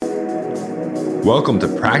Welcome to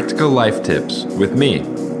Practical Life Tips with me,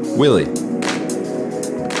 Willie.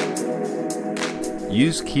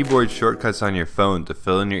 Use keyboard shortcuts on your phone to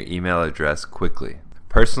fill in your email address quickly.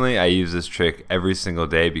 Personally, I use this trick every single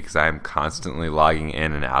day because I am constantly logging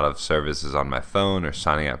in and out of services on my phone or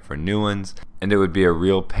signing up for new ones, and it would be a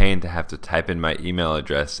real pain to have to type in my email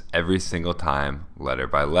address every single time, letter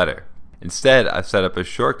by letter. Instead, I've set up a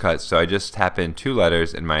shortcut so I just tap in 2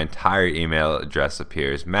 letters and my entire email address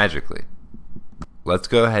appears magically. Let's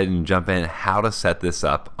go ahead and jump in how to set this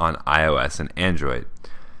up on iOS and Android.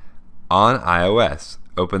 On iOS,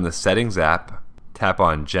 open the Settings app, tap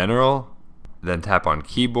on General, then tap on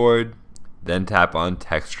Keyboard, then tap on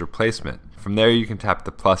Text Replacement. From there you can tap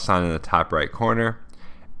the plus sign in the top right corner,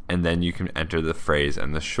 and then you can enter the phrase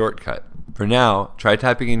and the shortcut. For now, try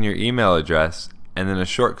typing in your email address and then a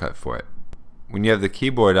shortcut for it. When you have the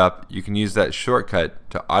keyboard up, you can use that shortcut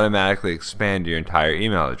to automatically expand your entire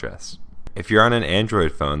email address. If you're on an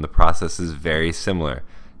Android phone, the process is very similar.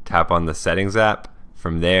 Tap on the Settings app,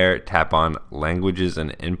 from there tap on Languages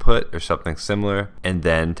and Input or something similar, and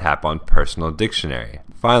then tap on Personal Dictionary.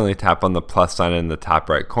 Finally, tap on the plus sign in the top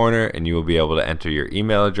right corner and you will be able to enter your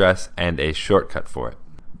email address and a shortcut for it.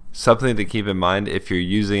 Something to keep in mind if you're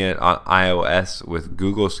using it on iOS with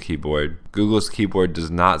Google's keyboard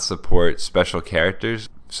does not support special characters.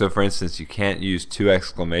 So for instance, you can't use 2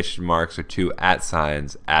 exclamation marks or 2 @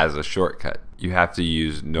 signs as a shortcut. You have to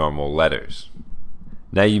use normal letters.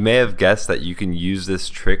 Now you may have guessed that you can use this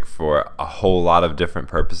trick for a whole lot of different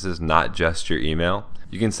purposes, not just your email.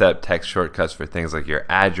 You can set up text shortcuts for things like your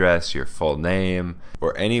address, your full name,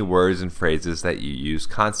 or any words and phrases that you use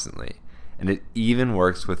constantly. And it even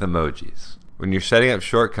works with emojis. When you're setting up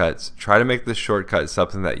shortcuts, try to make the shortcut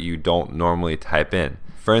something that you don't normally type in.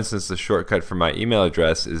 For instance, the shortcut for my email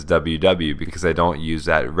address is www because I don't use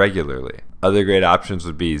that regularly. Other great options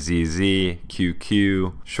would be ZZ,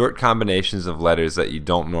 QQ, short combinations of letters that you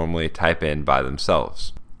don't normally type in by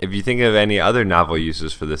themselves. If you think of any other novel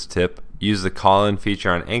uses for this tip, use the call-in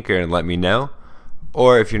feature on Anchor and let me know.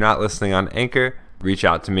 Or if you're not listening on Anchor, reach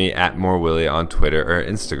out to me at MoreWillie on Twitter or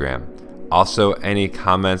Instagram. Also, any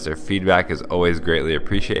comments or feedback is always greatly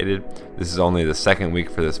appreciated. This is only the 2nd week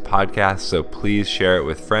for this podcast, so please share it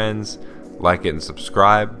with friends, like it and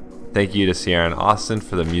subscribe. Thank you to Sierra and Austin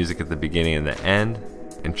for the music at the beginning and the end.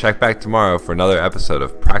 And check back tomorrow for another episode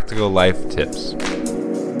of Practical Life Tips.